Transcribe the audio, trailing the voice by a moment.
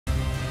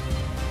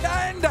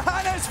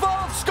Hannes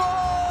Wolf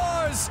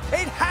scores!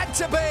 It had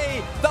to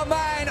be the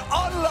man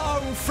on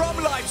loan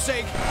from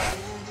Leipzig.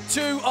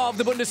 Two of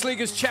the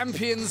Bundesliga's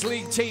Champions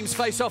League teams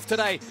face off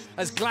today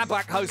as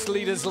Gladbach host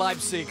leaders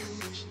Leipzig.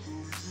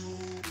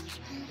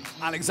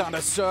 Alexander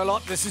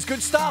Sørloth, this is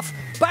good stuff.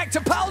 Back to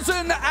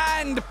Paulsen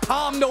and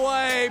palmed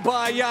away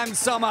by Jan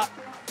Sommer.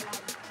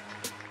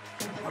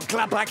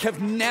 Gladbach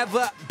have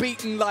never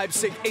beaten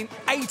Leipzig in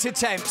 8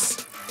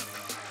 attempts.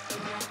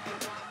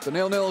 The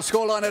 0-0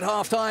 scoreline at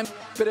half-time.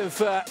 Bit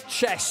of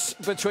chess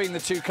between the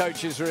two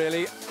coaches,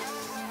 really.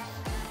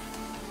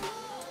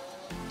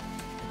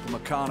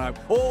 Meccano.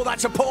 Oh,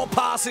 that's a poor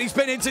pass and he's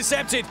been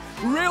intercepted.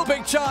 Real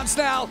big chance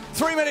now.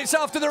 3 minutes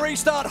after the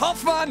restart.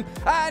 Hoffmann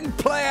and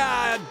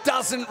player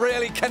doesn't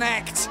really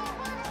connect.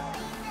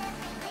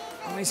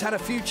 Well, he's had a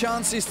few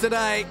chances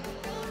today.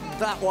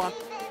 That one,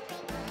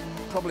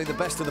 probably the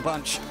best of the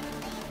bunch.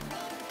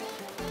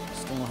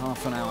 Still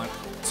half an hour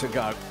to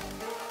go.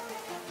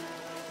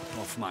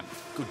 Hoffmann,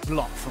 good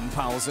block from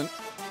Paulsen.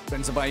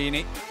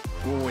 Benzabaini.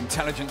 Oh,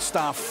 intelligent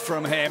stuff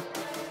from him.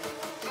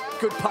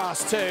 Good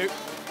pass too.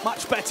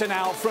 Much better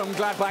now from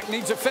Gladbach.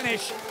 Needs a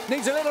finish,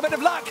 needs a little bit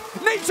of luck,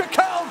 needs a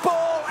curled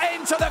ball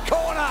into the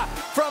corner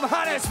from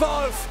Hannes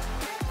Wolf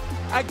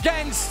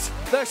against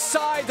the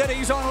side that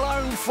he's on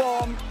loan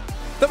from.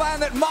 The man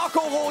that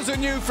Marco Rose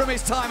knew from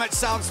his time at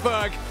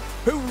Salzburg,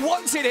 who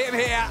wanted him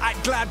here at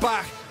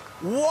Gladbach.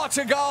 What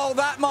a goal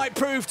that might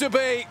prove to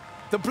be.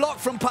 The block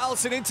from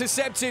Paulsen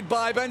intercepted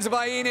by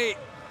Benzabaini,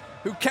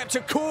 who kept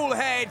a cool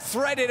head,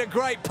 threaded a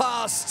great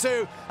pass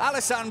to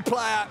Alisson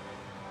player,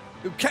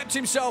 who kept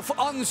himself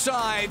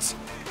onside,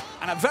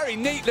 and a very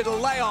neat little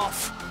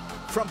layoff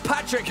from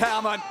Patrick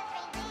Herrmann.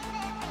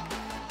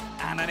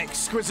 And an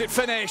exquisite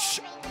finish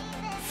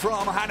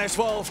from Hannes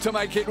Wolf to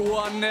make it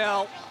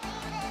 1-0.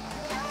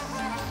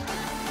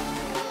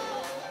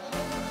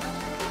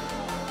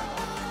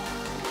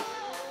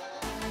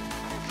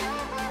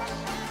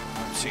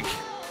 Leipzig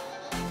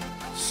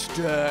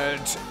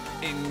stirred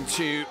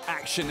into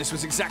action. This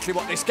was exactly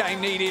what this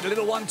game needed. A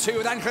little 1-2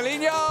 with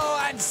Angelino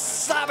and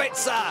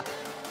Sabitzer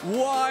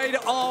wide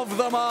of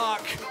the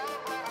mark.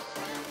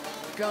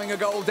 Going a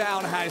goal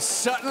down has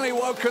certainly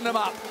woken them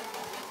up.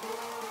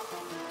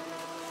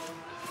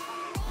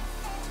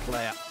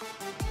 Player.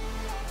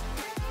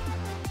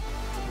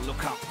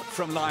 Look up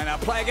from liner.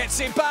 Player gets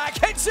it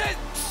back, hits it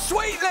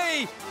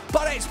sweetly,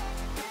 but it's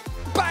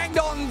banged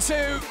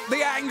onto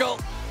the angle.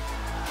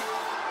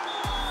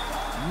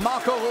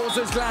 Marco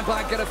Rose's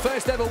Gladbach get a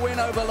first ever win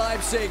over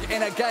Leipzig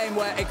in a game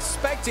where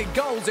expected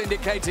goals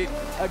indicated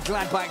a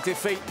Gladbach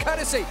defeat,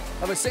 courtesy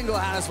of a single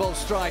Hannes Wolf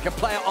strike, a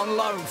player on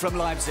loan from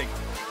Leipzig.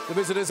 The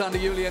visitors under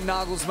Julian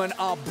Nagelsmann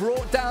are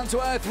brought down to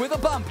earth with a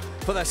bump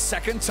for the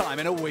second time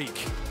in a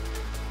week.